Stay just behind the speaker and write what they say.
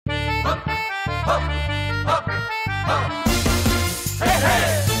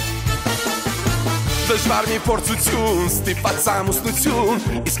Դժվար մի փորձություն, ստիպված ամուսնություն,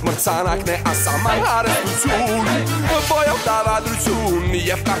 իսկ մրցանակն է ասաման հարստություն, բոյով դավադրություն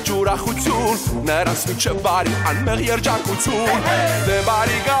և կարճ ուրախություն, նրանց միջև բարի անմեղ երջանկություն, դե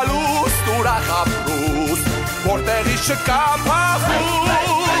բարի գալուստ ուրախ ապրուստ, որտեղից չկա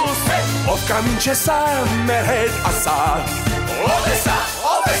փախուստ, ով կա մինչ եսա, մեր հետ ասա, ով եսա,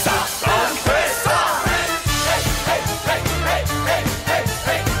 Տնփեսա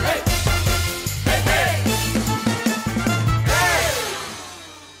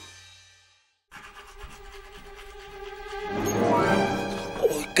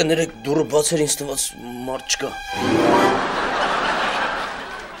Կներեք դուրը բացեր ինձ տված մարդ չկա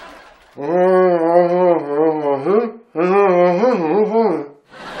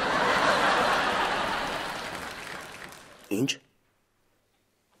Ինչ?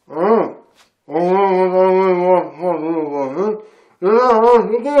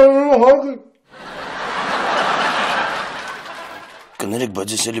 Կներեք,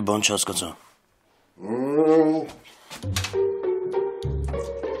 բայց ես էլի բան չհասկացա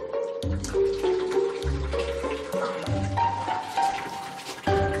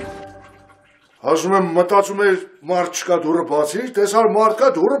Ասում եմ մտածում էր մարդ չկա դուրը բացիր, տեսար մարդ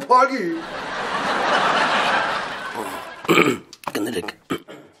կա դուրը փակի Կներեք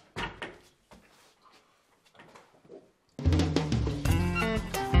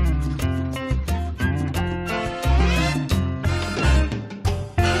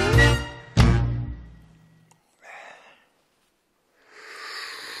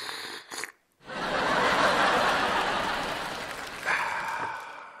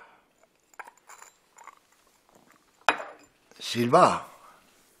Սիլվա,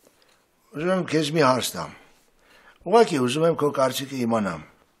 ուզում եմ քեզ մի հարց տամ, ուղղակի ուզում եմ քո կարծիքը իմանամ,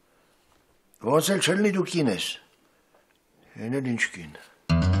 ոնց էլ չլինի դու կին ես, են էլ ինչ կին,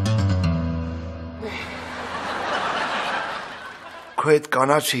 քո այդ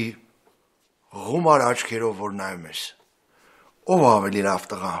կանացի գումար աչքերով որ նայում ես, ով ավելի լավ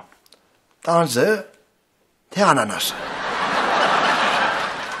տղա, տանձը, թե անանասը,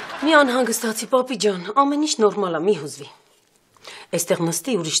 Մի անհանգստացի պապի ջան, ամեն ինչ նորմալ է, մի հուզվի Այստեղ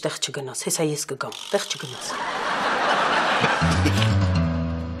նստի ուրիշ տեղ չգնաս, հեսա ես կգամ, տեղ չգնաս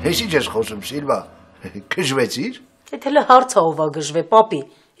Ես ինչ ես խոսում, Սիլվա, կժվեցիր? Էդ հելը հարց ա ով ա գժվե, պապի,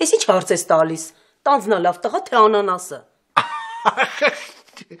 ես ինչ հարց ես տալիս, տանձնա լավ տղա, թե անանասը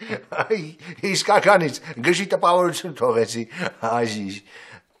Իսկականից, գժի տպավորություն թողեցի, այժիժ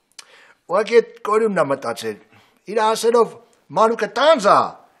Ուղղակի էդ Կորյունն ա մտածել, իր ասելով Մանուկը տանձ ա,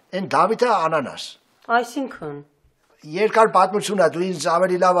 են Դավիթը անանաս Այսինքն Երկար պատմություն ա, դու ինձ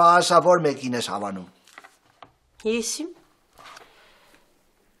ավելի լավ ասա, որ մեկին ես հավանում Եսի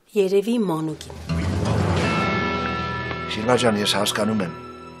Երևի Մանուկին Սիլվա ջան, ես հասկանում եմ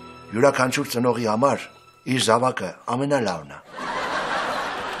Յուրաքանչյուր ծնողի համար իր զավակը ամենալավն է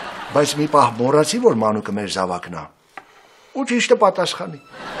Բայց մի պահ մոռացի, որ Մանուկը մեր զավակն է Ու ճիշտը պատասխանի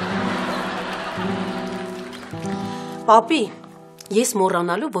Պապի, ես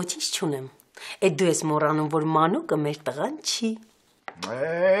մոռանալու ոչինչ չունեմ Էդ դու ես մոռանում, որ Մանուկը մեր տղան չի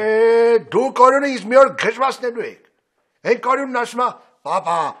Դու Կորյունը ինձ մի օր գժվացնելու եք Են Կորյունն ասում է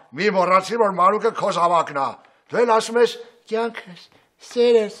Պապա, մի մոռացի, որ Մանուկը քո զավակն է Դու էլ ասում ես կյանքս,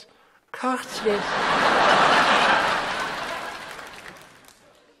 սերս, քաղցրես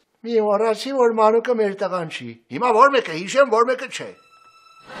Մի մոռացի, որ Մանուկը մեր տղան չի Հիմա որ մեկը հիշեմ, որ մեկը չէ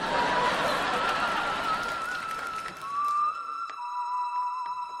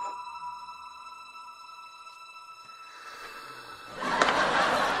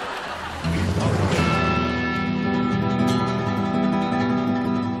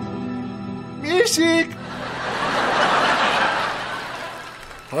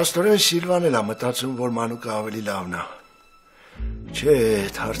Աստորեն Սիլվան էլ ա մտածում, որ Մանուկը ավելի լավն է։ Չէ,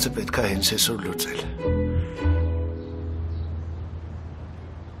 այդ հարցը պետք է հենց այսօր լուծել։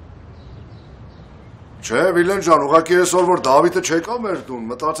 Չէ, Վիլեն ջան, ուղղակի այսօր որ Դավիթը չեկա մեր տուն,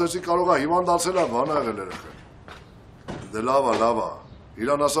 մտածեցի կարող է հիվանդացել ա, բան ա եղել երեխան։ Դե լավ ա։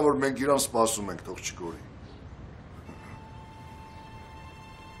 Իրան ասա, որ մենք իրան սպասում ենք, թող չգորի։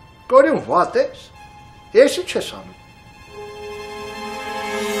 Կորյուն, what is? Ես ինչ ես անում։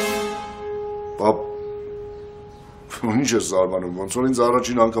 Պապ, ինչ ես զարմանում, ոնց որ ինձ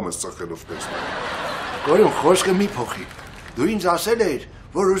առաջին անգամ ես ծխելով տեսնում։ Կորյուն, խոսքը մի փոխի։ Դու ինձ ասել էիր,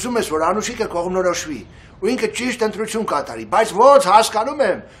 որ ուզում ես, որ Անուշիկը կողմնորոշվի, ու ինքը ճիշտ ընտրություն կատարի, բայց ոնց հասկանում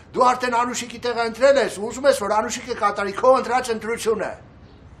եմ, դու արդեն Անուշիկի տեղը ընտրել ես, ու ուզում ես, որ Անուշիկը կատարի քո ընտրած ընտրությունը։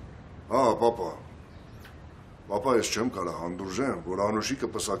 Պապա, Պապա, ես չեմ կարա հանդուրժեմ, որ Անուշիկը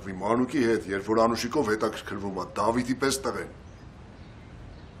պսակվի Մանուկի հետ, երբ որ Անուշիկով հետաքրքրվում է Դավիթի պես տղեն։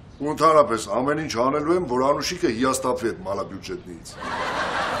 Ու ընդհանրապես ամեն ինչ անելու եմ, որ Անուշիկը հիաստափվի այդ մալաբյուջետնից։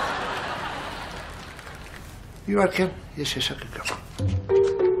 Իվարկեն, ես հեսա կգամ։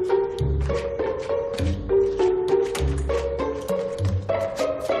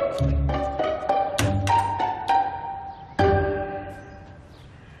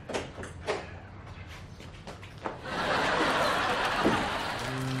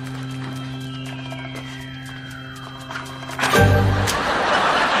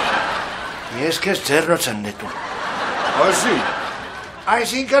 Ես քեզ ձեռնոց եմ նետում։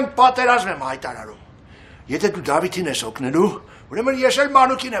 Այսինքն պատերազմ եմ հայտարարում։ Եթե դու Դավիթին ես օգնելու, ուրեմն ես էլ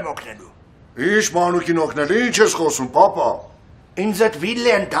Մանուկին եմ օգնելու։ Ինչ Մանուկին օգնելու, ինչ ես խոսում, պապա։ Ինձ այդ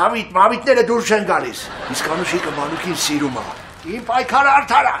Վիլլեն, Դավիթ, մավիտները դուրս չեն գալիս։ Իսկ Անուշիկը Մանուկին սիրում է։ Իմ պայքարը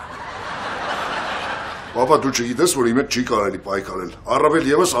արդար է։ Պապա, դու չգիտես, որ իմ հետ չի կարելի պայքարել, առավել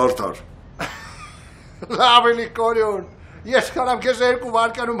ևս արդար։ Լավ էլի Կորյուն, ես կարամ քեզ 2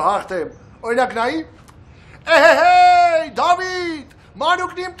 վայրկյանում հաղթեմ։ Օրինակ նայի։ Էհեհեյ, Դավիթ,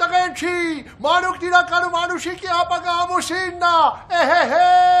 Մանուկն իմ տղեն չի, Մանուկն իրականում Անուշիկի ապագա ամուսինն է,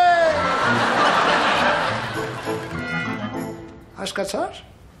 էհեհեյ։ Հասկացար։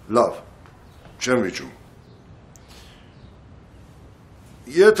 Լավ, չեմ վիճում։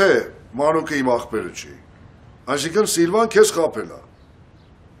 Եթե Մանուկը իմ աղբերը չի, այսինքն Սիլվան քեզ խաբել է։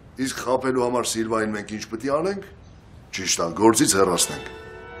 Իսկ խաբելու համար Սիլվային մենք ինչ պետք է անենք։ Ճիշտ է, գործից հեռացնենք։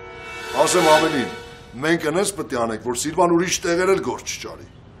 Ասեմ ավելին, մենք ընես պետք է անենք, որ Սիլվան ուրիշ տեղեր էլ գործ չճարի։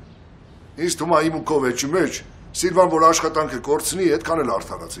 Ինձ թվում է իմ ու քո վեճի մեջ Սիլվան, որ աշխատանքը կորցնի, այդքան էլ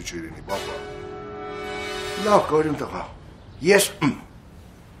արդարացի չի լինի, պապա։ Լավ, Կորյուն տղա, ես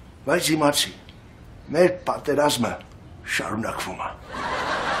բայց իմացի, մեր պատերազմը շարունակվում է։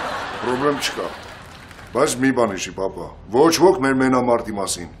 Պրոբլեմ չկա, բայց մի բան իշի, պապա, ոչ ոք մեր մենամարտի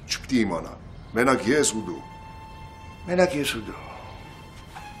մասին չպետք է իմանա, մենակ ես ու դու։ Մենակ ես ու դու։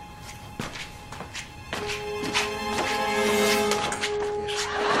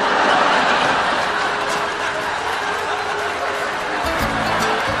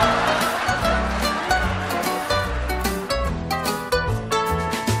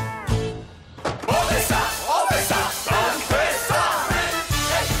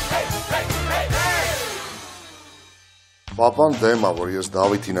 Պապան դեմ է, որ ես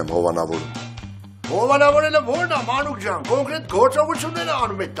Դավիթին եմ հովանավորում։ Հովանավորելը ո՞րն է, Մանուկ ջան, կոնկրետ գործողություններ է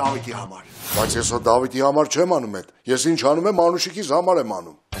անում այդ Դավիթի համար։ Բայց ես հո Դավիթի համար չեմ անում այդ, ես ինչ անում եմ, Անուշիկիս համար եմ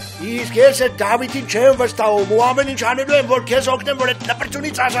անում։ Իսկ ես այդ Դավիթին չեմ վստահում ու ամեն ինչ անելու եմ, որ քեզ օգնեմ, որ այդ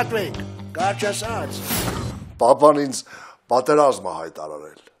լպրծունից ազատվենք։ Կարճ ասած։ Պապան ինձ պատերազմ է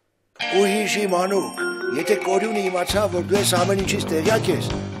հայտարարել։ Ու հիշի Մանուկ, եթե Կորյունը իմացավ, որ դու ես ամեն ինչից տեղյակ ես,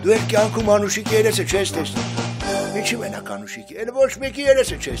 դու էլ կյանքում Անուշիկի երեսը չես տեսնի։ Ինչի մենակ Անուշիկի, էլ ոչ մեկի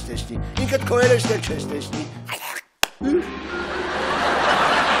երեսը չես տեսնի, ինքդ քո երեսն էլ չես տեսնի։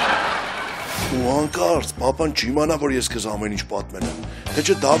 Ու անկարծ, պապան չիմանա, որ ես քեզ ամեն ինչ պատմել եմ։ Թե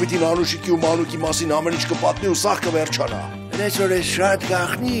չէ Դավիթին Անուշիկի ու Մանուկի մասին ամեն ինչ կպատնի ու սաղ կվերջանա։ Այս որ ես շատ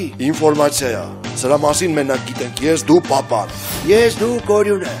գախնի։ Ինֆորմացիա է, սրա մասին մենակ գիտենք ես, դու, պապան։ Ես, դու,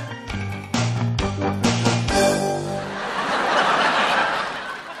 Կորյունը։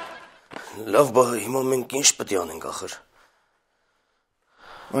 Լավ, բա հիմա մենք ինչ պետք է անենք ախր։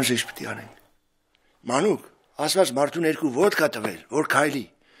 Ոնց ինչ պետք է անենք։ Մանուկ, ասված մարդուն 2 ոդկա տվել, որ քայլի,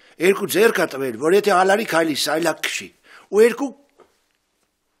 2 ձեռք տվել, որ եթե ալարի քայլի, սայլակ քշի, ու 2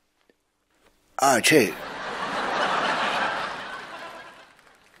 չէ։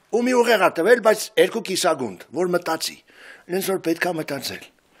 Ու մի ուղեղ տվել, բայց 2 կիսագունդ, որ մտածի։ Ինձ որ պետքա մտածել։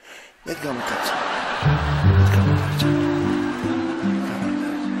 Պետքա մտածել։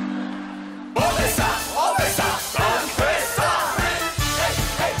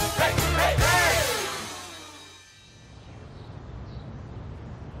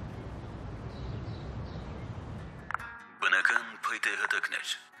 Բնական փայտե հատակներ,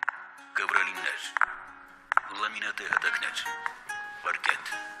 կվրալիններ, լամինատե հատակներ, վարկետ,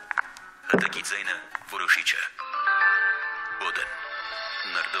 հատակի ձայնը որոշիչը, բոդեն,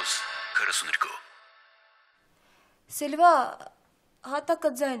 նարդոս 42։ Սիլվա, հատակը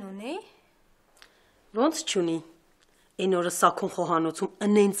ձայն ունի։ Ոնց չունի։ Այն օրը Սաքուն խոհանոցում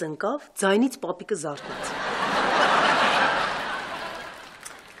ընենց ընկավ, ձայնից պապիկը զարթեց։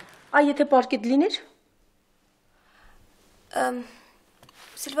 Այ եթե պարկետ լիներ։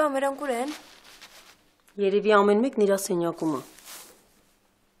 Սիլվա, մրանք ուր են։ Երևի ամեն մեկն իր սենյակում է։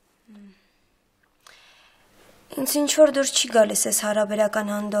 Ինձ ինչ-որ դուր չի գալիս այս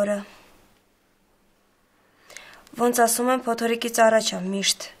հարաբերական հանդորը։ Ոնց ասում եմ, փոթորիկից առաջ է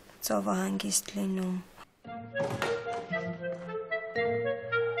միշտ ծովը հանգիստ լինում։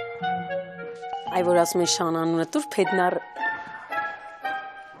 Այ որ ասում է Շան անունը տուր փետնար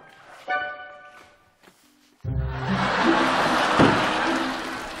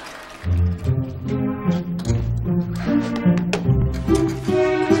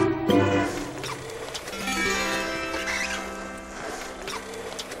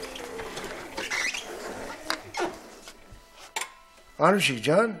Անուշիկ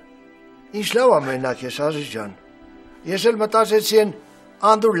ջան, ինչ լավ ամենակ ես, Ազիզ ջան։ Ես էլ մտածեցի են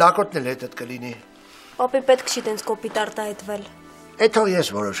անդուր լակոտն էլ հետդ կլինի։ Պապի պետք չի տենց կոպիտ արտահայտվել։ Էդ թող ես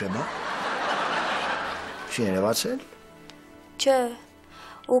որոշեմ, հա։ Չի երևացել։ Չէ,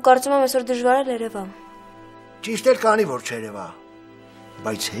 ու կարծում եմ այսօր դժվար է երևա։ Ճիշտ էլ կանի, որ չերևա,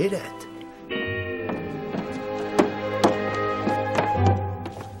 բայց հերդ։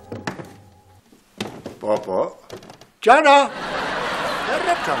 Պապա։ Ջանա։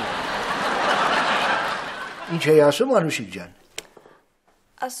 Հերրեկ ջան։ Ինչ էի ասում, Անուշիկ ջան։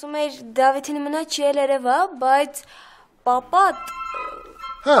 Ասում էր Դավիթին մնա չի էլ երևա, բայց պապատ։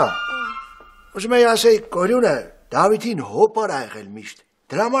 Հա։ Ուզում էի ասեի Կորյունը Դավիթին հոպար ա եղել միշտ։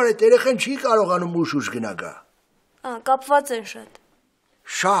 Դրա համար այդ երեխան չի կարողանում ուշ գնա գա։ Կապված են շատ։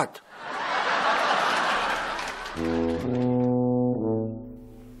 Շատ։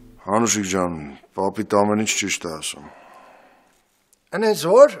 Անուշիկ ջան, պապիտ ամեն ինչ ճիշտ է ասում։ Անենց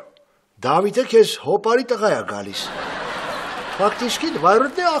որ Դավիթը քեզ հոպարի տղա է գալիս։ Ֆակտիսկի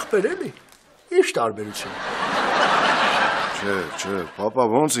վայրդի աղբեր էլի։ Ինչ տարբերություն։ Չէ, պապա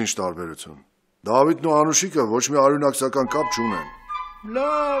ոնց ինչ տարբերություն։ Դավիթն ու Անուշիկը ոչ մի արյունակսական կապ չունեն։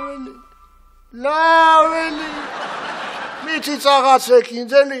 Լավ էլի։ Միցի ծաղացեք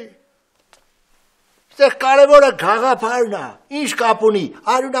ինձ էլի։ Այդտեղ կարևորը գաղափարն է։ Ինչ կապ ունի,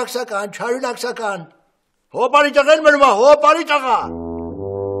 արյունակսական, չարյունակսական։ Հոպարի տղեն մնում է, հոպարի տղա։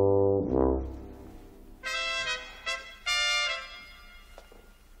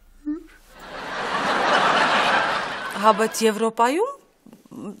 Հա, բայց Եվրոպայում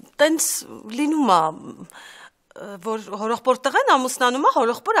տենց լինում է, որ հորեղբոր տղեն ամուսնանում է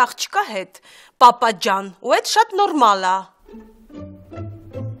հորեղբոր աղջկա հետ, պապա ջան, ու այդ շատ նորմալ է։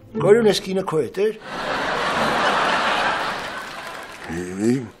 Կորյուն ես կինը քո հետ էր։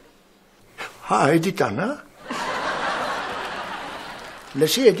 Իմ։ Հա, Էդիտան, հա։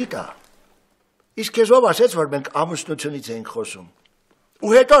 Լսի Էդիտա, իսկ քեզ ով ասեց, որ մենք ամուսնությունից ենք խոսում։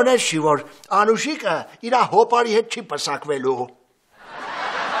 Ու հետո նես չի, որ Անուշիկը իրա հոպարի հետ չի պսակվելու։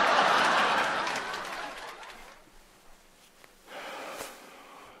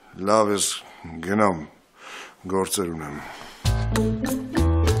 Լավ ես գնամ, գործեր ունեմ։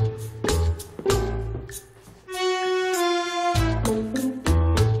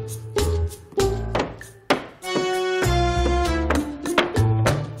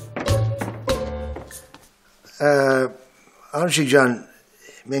 Անուշիկ ջան,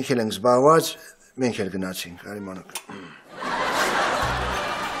 մենք էլ ենք զբաղված, մենք էլ գնացինք, արի Մանուկ։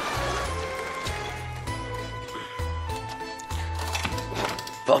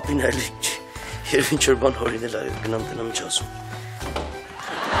 Պապին այլ երբ ինչ-որ բան հորինել այ գնամ տնամ ինչ ասում։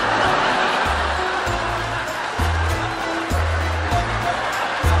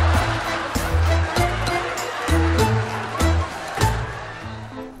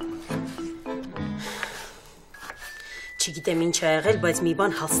 Չգիտեմ ինչ է եղել, բայց մի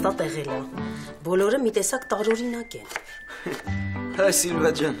բան հաստատ եղել է։ Բոլորը մի տեսակ տարօրինակ են։ Հայ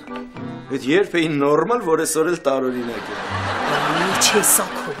Սիլվա ջան, այդ երբ էին նորմալ, որ այսօր էլ տարօրինակ են։ Ինչ է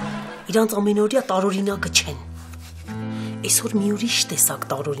սակո։ Իրանց ամենօրյա տարօրինակը չեն։ Այսօր մի ուրիշ տեսակ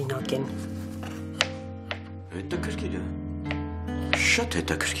տարօրինակ են։ Հետաքրքիր է։ Շատ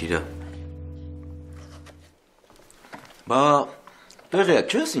հետաքրքիր է։ Բա տեղյակ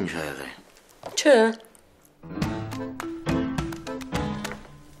չես ինչ ա եղել։ Չէ։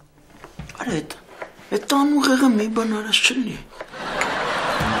 Արա այդ տանուղեղը մի բան արած չլինի։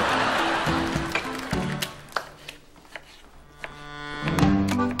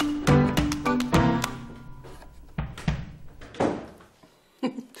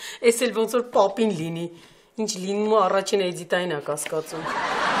 Էս էլ ոնց որ պապին լինի, ինչ լինում է առաջին Էդիտային է կասկածում։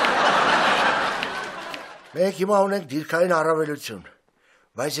 Մենք հիմա ունենք դիրքային առավելություն,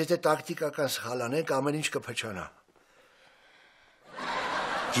 բայց եթե տակտիկական սխալ անենք, ամեն ինչ կփչանա։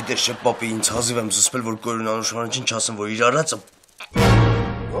 Գիտես չէ, պապի, ինձ հազիվ եմ զսպել, որ Կորյուն Անուշավանին չասեմ, որ իր արածը։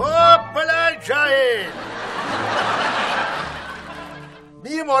 Հոպլա ջահել։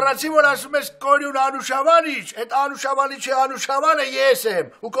 Մի մոռացի, որ ասում ես Կորյուն Անուշավանիչ, այդ Անուշավանիչի Անուշավանը ես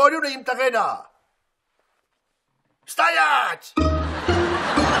եմ, ու Կորյունը իմ տղեն է։ Ստայաց։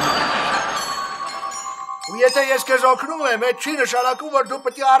 Ու եթե ես քեզ օգնում եմ, այդ չի նշանակում, որ դու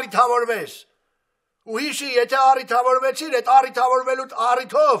պետք է առիթավորվես։ Ու հիշի, եթե առիթավորվեցիր, այդ առիթավորվելու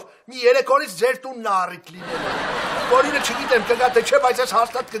առիթով մի 3 օրից ձեր տունն առիթ լինել։ Կորյունը չգիտեմ կգա թե չէ, բայց ես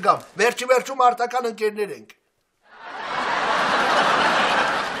հաստատ կգամ։ Վերջում արտական ընկերներ ենք։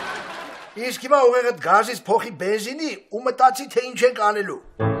 Իսկ հիմա ուղեղդ գազից փոխի բենզինի ու մտածի թե ինչ ենք անելու։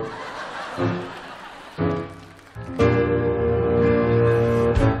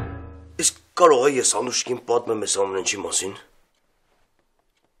 Իսկ կարող է ես Անուշիկին պատմեմ այս ամեն ինչի մասին։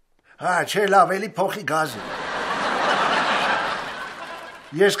 Հա, չէ, լավ, էլի փոխի գազը։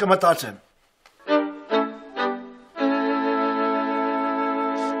 Ես կմտածեմ։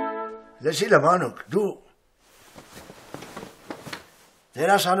 Լսի լավ, Մանուկ, դու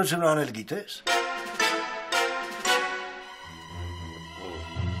դերասանություն անել գիտես։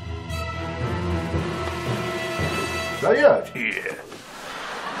 Դայաջ։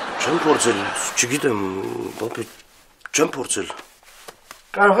 Չեմ փորձել, չգիտեմ, պապի, չեմ փորձել։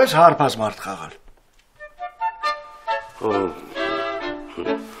 Կարող ես հարբած մարդ խաղալ։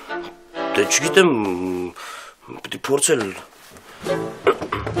 Դե չգիտեմ, պիտի փորձել։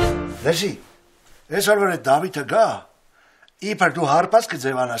 Լսի, այսօր որ այդ Դավիթը գա, իբր դու հարբած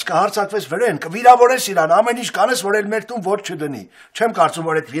կձևանաս, կհարցակվես վրեն, կվիրավորես իրան, ամեն ինչ կանես, որ էլ մեր տուն ոչ չդնի։ Չեմ կարծում,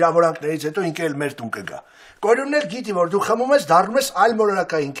 որ այդ վիրավորանքներից հետո ինքը էլ մեր տուն կգա։ Կորյունն էլ գիտի, որ դու խմում ես, դառնում ես այլ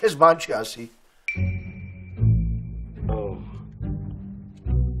մոլորակային, քեզ բան չի ասի։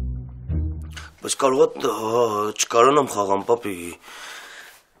 Բայց կարող չկարանամ խաղամ, պապի,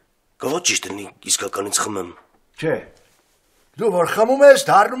 կարող ճիշտ լինի իսկականից խմեմ։ Չէ, դու որ խմում ես,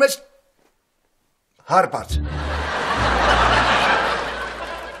 դառնում ես հարբած։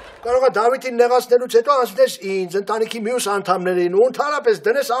 Կարող է Դավիթին նեղացնելուց հետո անցնես ինձ, ընտանիքի մյուս անդամներին ու ընդհանրապես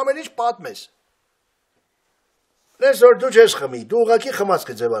դնես ամեն ինչ պատմես։ Լես որ դու չես խմի, դու ուղղակի խմած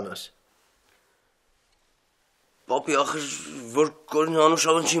կձևանաս։ Պապի, ախր, որ Կորյունը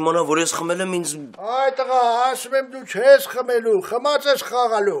Անուշավան չիմանա, որ ես խմել եմ ինձ… Այ տղա, ասում եմ դու չես խմելու, խմած ես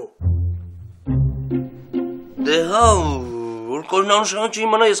խաղալու։ Դե հա, որ Կորյունը Անուշավան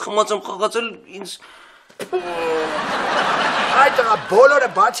չիմանա, ես խմած եմ խաղացել ինձ… Այ տղա, բոլորը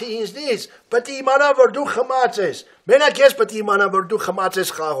բացի ինձնից, պետք է իմանա, որ դու խմած ես։ Մենակ ես պետք է իմանա, որ դու խմած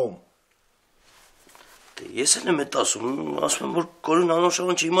ես խաղում։ Ես էլ եմ էդ ասում եմ, որ Կորյուն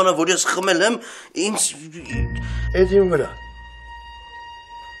Անուշավան չիմանա, որ ես խմել եմ, ինձ… Էդ իմ վրա։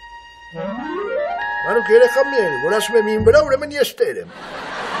 Մանուկ երեխա մի էլ, որ ասում եմ իմ վրա, ուրեմն ես տեր եմ։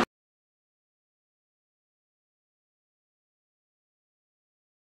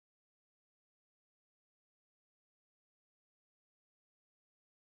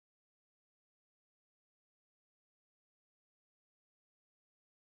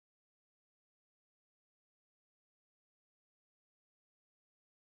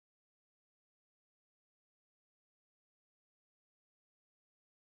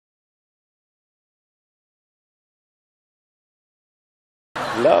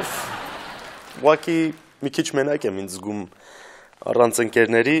 Լավ, ուղղակի մի քիչ մենակ եմ ինձ զգում առանց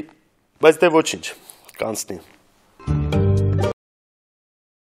ընկերների, բայց դե ոչինչ, կանցնի։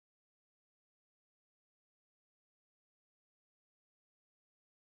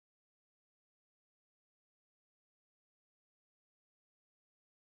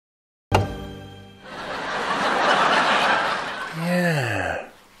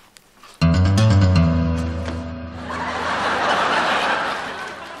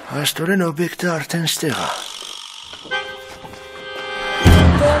 Աստորեն օբյեկտը արդեն ստեղ է։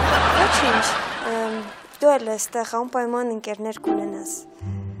 Դե ոչինչ, դու էլ ստեղ անպայման ընկերներ կունենաս։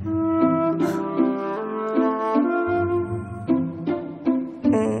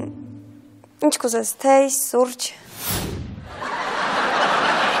 Ինչ կուզես, թեյ, սուրճ։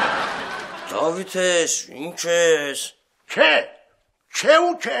 Դավիթ ես, ինչ ես։ Չէ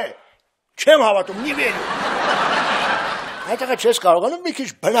ու չէ, չեմ հավատում, մի վերու։ Այդտեղը չես կարողանում մի քիչ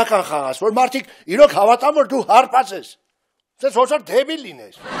բնական խաղաս, որ մարդիկ իրոք հավատան, որ դու հարբած ես։ Ձեզ ոսոր դեբիլ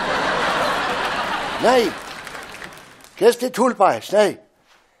լինես։ Նայ, քեզ պիտի թույլ պահես, նայ։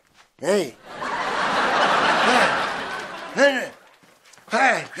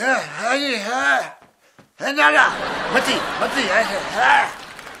 Հենալա, մտի,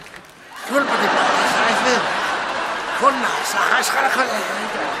 թույլ պիտի պահես, քոննա, սա աշխարհ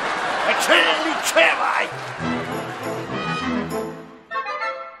Չելի չէ վայ։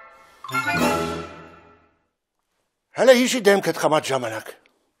 Հələ հիշի դեմքդ խմած ժամանակ։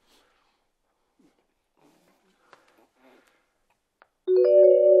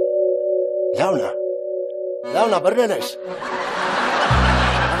 Լավնա, բրնել ես։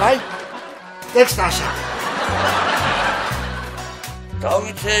 Այ, տեքստ ասա։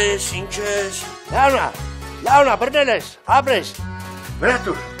 Դավիթ ես, ինչ ես։ Լավնա, բրնել ես, ապրես։ Վրա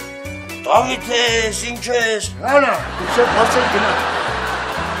տուր։ Դավիթես, ինչ ես։ Արա, դու փորձել գնա։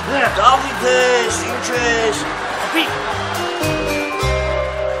 Դավիթես, ինչ ես։ Ապի։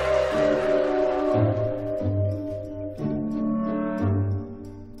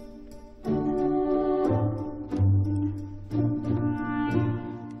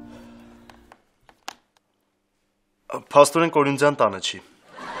 Փաստորեն Կորյունյան տանը չի։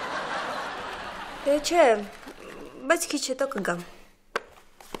 Դե չէ, բայց քիչ հետո կգամ։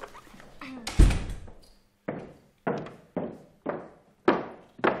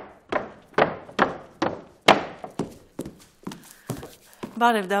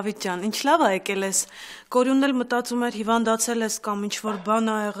 Բարև Դավիթ ջան, ինչ լավ է եկել ես։ Կորյունն էլ մտածում էր հիվանդացել ես կամ ինչ-որ բան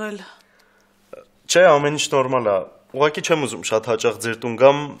ա եղել։ Չէ, ամեն ինչ նորմալ է։ Ուղղակի չեմ ուզում շատ հաճախ ձեր տուն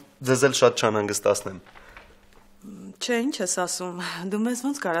գամ, ձեզ էլ շատ չանհանգստացնեմ։ Չէ, ինչ ես ասում, դու մեզ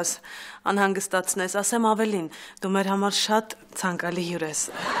ոնց կարաս անհանգստացնես, ասեմ ավելին, դու մեր համար շատ ցանկալի հյուր ես։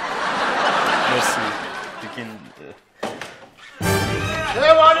 Մերսի, տիկին։ Չէ,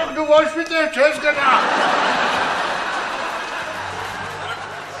 Մանուկ, դու ոչ մի տեղ չես գնա։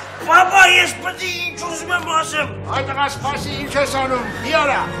 Պապա, ես պետք է ինչ ուզում եմ ասեմ։ Այդ տղա սպասի, ինչ ես անում, մի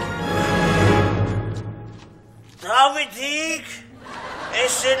արա։ Դավիթիկ,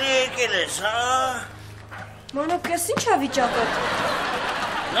 ես էլի եկել ես, հա։ Մանուկ, ես ինչ է վիճակդ։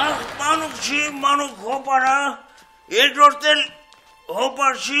 Նախ Մանուկ չի, Մանուկ հոպարա, երկրորդ էլ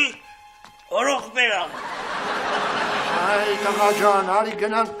հոպար չի, օրող բերա։ Այ տղա ջան, արի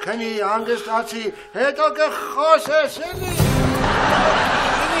գնանք քնի, հանգստացի, հետո կխոսես էլի։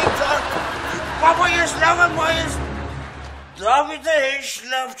 Պապա, ես լավ եմ, այս Դավիթը հեշ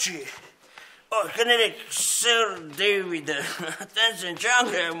լավ չի։ Կներեք, սեր Դավիդը, տենց են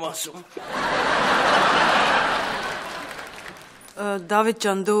չանգ եմ ասում։ Դավիթ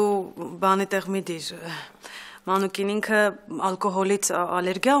ջան, դու բանի տեղ մի դիր։ Մանուկին ինքը ալկոհոլից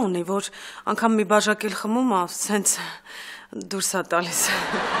ալերգիա ունի, որ անգամ մի բաժակ էլ խմում է, սենց դուրս է տալիս։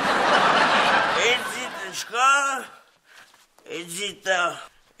 Էձի տշկա, էձի տա,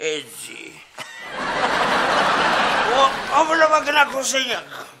 էձի։ Ավելավա գնա կոսենյակ։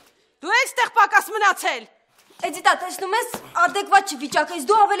 Դու ես տեղ պակաս մնացել։ Էդիտա, տեսնում ես, ադեկվատ չի վիճակը, ես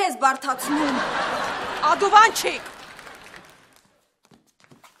դու ավել ես բարդացնում։ Ադուվան չիկ։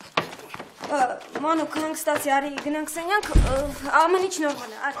 Մանուկ, հանգստացի, արի գնանք սենյակ, ամեն ինչ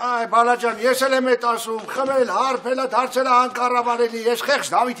նորմալ է։ Այ բալաջան, ես էլ եմ էտ ասում, խմել, հարբելը, դարձել է անկառավարելի, ես խեղճ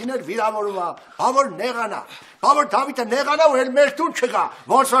Դավիթին էլ վիրավորում է, բավոր նեղանա, բավոր Դավիթը նեղանա ու էլ մեր տուն չգա,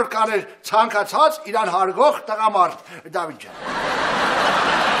 ոնց որ կաներ ցանկացած իրան հարգող տղամարդ, Դավիթ ջան։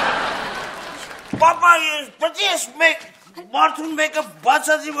 Պապա, պետք է ես մարդուն մեկը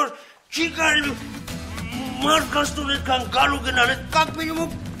բացածի, որ չի կարելի մարդկանցուն այդքան գալու գնալ, այդ կակ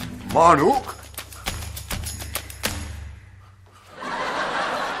մինիմում Մանուկ։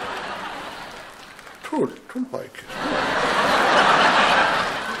 Թուլ պայք։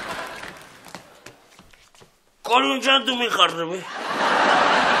 Կորյուն ջան, դու մի խարդրում է։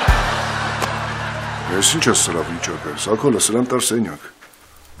 Ես ինչ ես սրա վիճակը, սակոլը սրան տար սենյակ։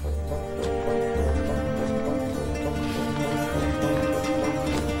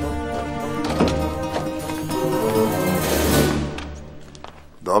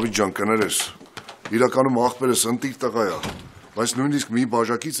 Դավիթ ջան, կներես, իրականում աղբերս ընտիր տղա է, բայց նույնիսկ մի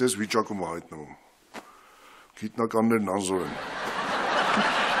բաժակից ես վիճակում է հայտնվում։ Գիտնականներն անզոր են։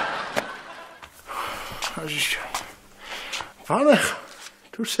 Հաջիշ ջան, բանը,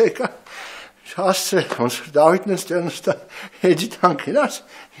 դուրս եկա, շասցրել, ոնց որ Դավիթն ստեղ նստա, էջի տանքերաս,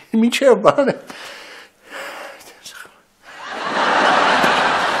 մինչև բանը։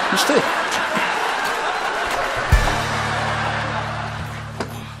 Նստե։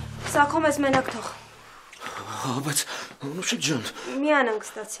 Սակում ես մենակ թող։ Բայց, Անուշիկ ջան։ Մի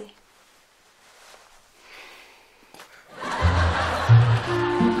անհանգստացի։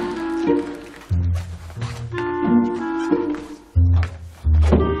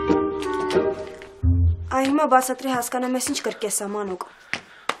 Այ հիմա բացատրի հասկանամ ես ինչ կրկես է, Մանուկ։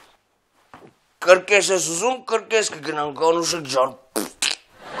 Կրկես ես ուզում, կրկես կգնանք, Անուշիկ ջան։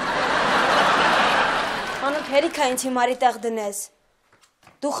 Մանուկ, հերիք է ինձ հիմարի տեղ դնես։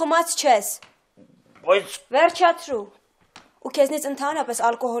 Դու խմած չես։ Բայց Վերջացրու։ Ու քեզնից ընդհանրապես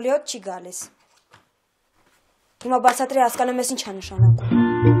ալկոհոլի հոտ չի գալիս։ Հիմա բացատրի հասկանամ ես ինչ է նշանակում։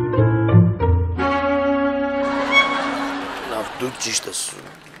 Լավ, դու ճիշտ ես։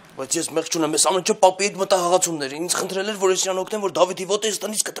 Բայց ես մեղք չունեմ, ես ամեն չէ պապի հետ մտահղացումներ, ինձ խնդրել էր, որ ես իրան օգնեմ, որ Դավիթի ոտը ես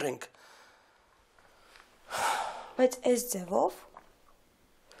տնից կտրենք։ Բայց այս ձևով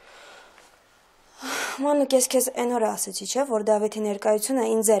Մանուկ, ես քեզ այն օրը ասեցի, չէ, որ Դավիթի ներկայությունը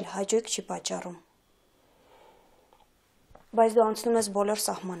ինձ էլ հաճույք չի պատճառում։ Բայց դու անցնում ես բոլոր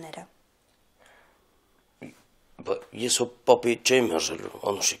սահմանները։ Ես հո պապի չեմ հրժելու,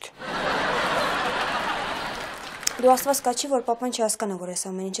 Անուշիկ։ Դու աստված կաչի, որ պապան չհասկանա, որ այս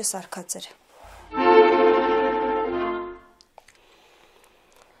ամեն ինչը սարքած էր։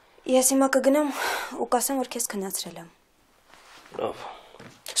 Ես հիմա կգնամ ու կասեմ, որ քեզ քնացրել եմ։ Լավ։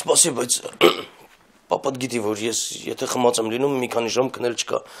 Սպասի, բայց պապատ գիտի, որ ես եթե խմած եմ լինում, մի քանի ժամ քնել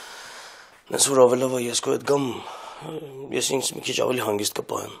չկա։ Նես որ ավելավա ես քո հետ գամ, ես ինձ մի քիչ ավելի հանգիստ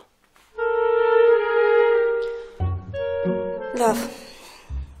կպահեմ։ Լավ,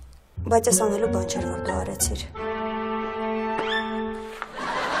 բայց ես անելու բան չէր, որ դու արեցիր։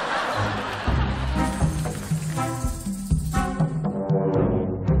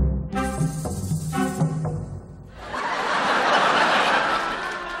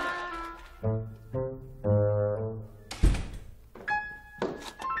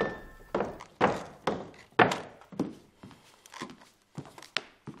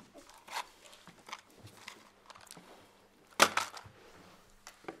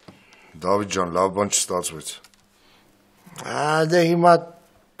 Դավիթ ջան, լավ բան չստացվեց։ Դե հիմա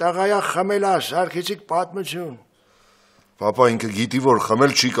տղայա խմելա, սարքեցիք պատմություն։ Պապա ինքը գիտի, որ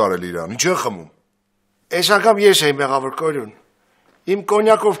խմել չի կարել իրան, ինչ է խմում։ Այս անգամ ես եմ եղավոր Կորյուն։ Իմ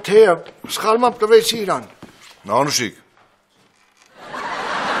կոնյակով թեյը սխալմամբ տվեցի իրան։ Անուշիկ։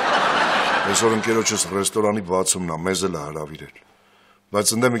 Այսօր ընկերոջս ռեստորանի բացումն է, մեզ էլ հրավիրել։ Բայց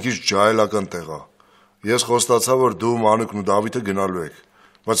ընդ մի քիչ ջահելական տեղ է։ Ես խոստացա, որ դու Մանուկն ու Դավիթը գնալու եք։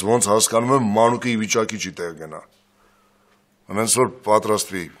 Բայց ոնց հասկանում եմ Մանուկի վիճակի չի տեղ գնա։ Ամենս որ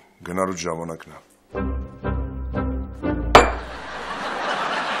պատրաստվի գնալու ժամանակն է։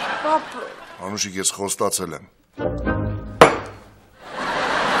 Պապ, Անուշիկ, ես խոստացել եմ։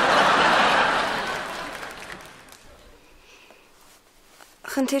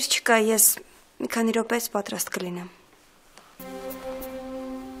 խնդիր չկա, ես մի քանի րոպեից պատրաստ կլինեմ։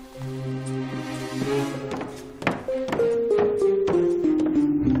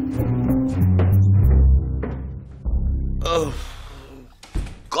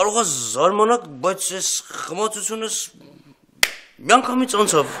 Կարող է զարմանաք, բայց ես խմացությունս միանգամից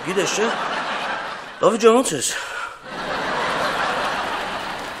անցավ, գիտես չէ։ Դավիթ ջան, ո՞նց ես։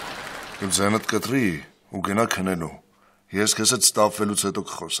 Դու ձենդ կտրի ու գնա քնելու։ Ես քեզ հետ ստապվելուց հետո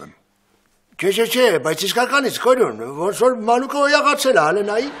կխոսեմ։ Չէ, բայց իսկականից Կորյուն, ոնց որ Մանուկը օյաղացել է,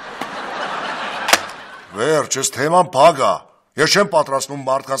 հալենայի։ Վերջ, ես թեման փակ է։ Ես չեմ պատրաստում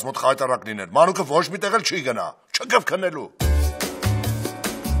մարդկանց մոտ խայտարակ լինել։ Մանուկը ոչ մի տեղ էլ չի գնա։ Չգավ քնելու։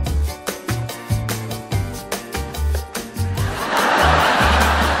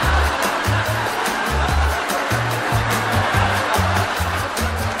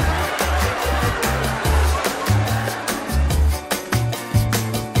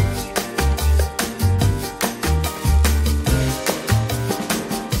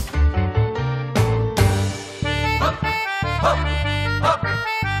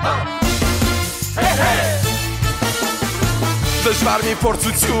 Դժվար մի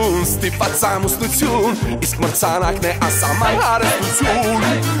փորձություն, ստիպված ամուսնություն, իսկ մրցանակն է ասաման հարստություն,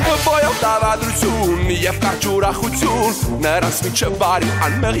 բոյով դավադրություն և կարճ ուրախություն, նրանց միջև բարի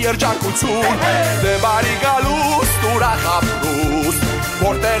անմեղ երջանկություն, դե բարի գալուստ, ուրախ ապրուստ,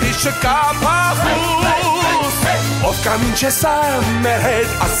 որտեղի չկա փախուստ, ով կամ ինչ է սա, մեր հետ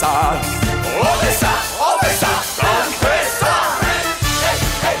ասա, ով է սա,